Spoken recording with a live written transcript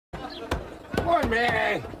on,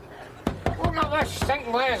 Mary. Open up this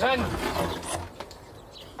stinking place in.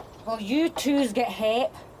 Well, you twos get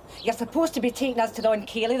hep. You're supposed to be taking us to the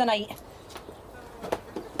Keeley the night.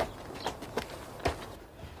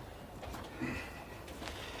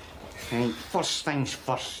 Right, first things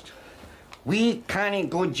first. We can't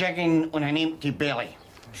go jigging on an empty belly.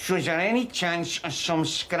 So is there any chance of some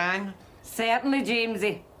scran? Certainly,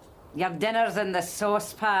 Jamesy. Your dinner's in the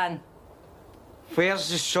saucepan. Where's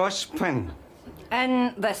the saucepan?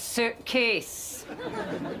 In the suitcase.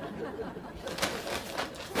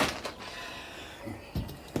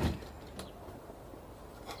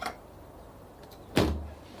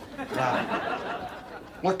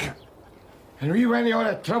 Look. And we went all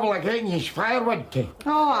the trouble of getting his firewood to.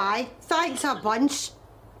 Oh, aye. Thanks a bunch.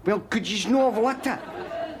 Well, could you not have lit it?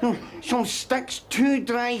 No, some sticks, 2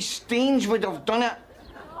 dry stains would have done it.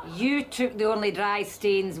 You took the only dry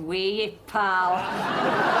stains way, pal.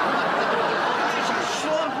 It's a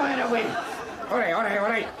sword, by the way. All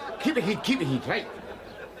right. Keep the heat, right?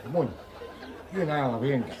 Come on. You and I'll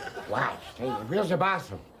away and get flashed, eh? Where's the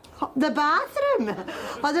bathroom? The bathroom?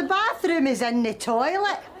 Oh, the bathroom is in the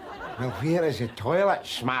toilet. Well, where is the toilet,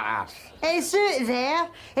 smart-ass? It's out there.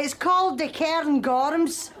 It's called the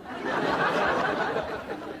Cairngorms.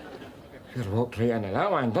 Sure walked right into that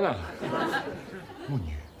one, didn't I? Come on,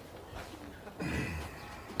 you.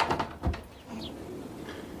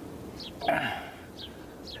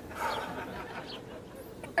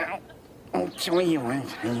 I'll tell you one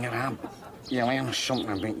thing, Rab. You learn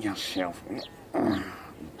something about yourself.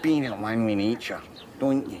 Being in line with nature,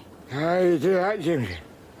 don't you? Aye, you do that, James.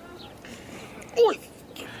 Oi!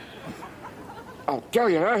 I'll tell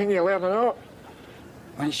you anything you learn or not.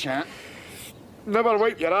 What's that? Never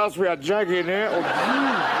wipe your ass with a jaggy nettle. I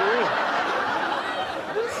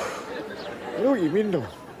know what you mean, though.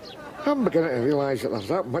 I'm beginning to realise that there's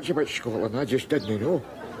that much about Scotland I just didn't know.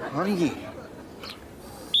 Are you?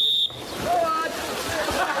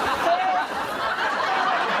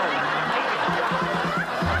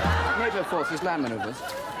 Naval forces land manoeuvres.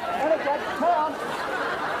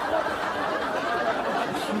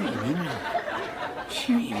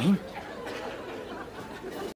 See what you mean?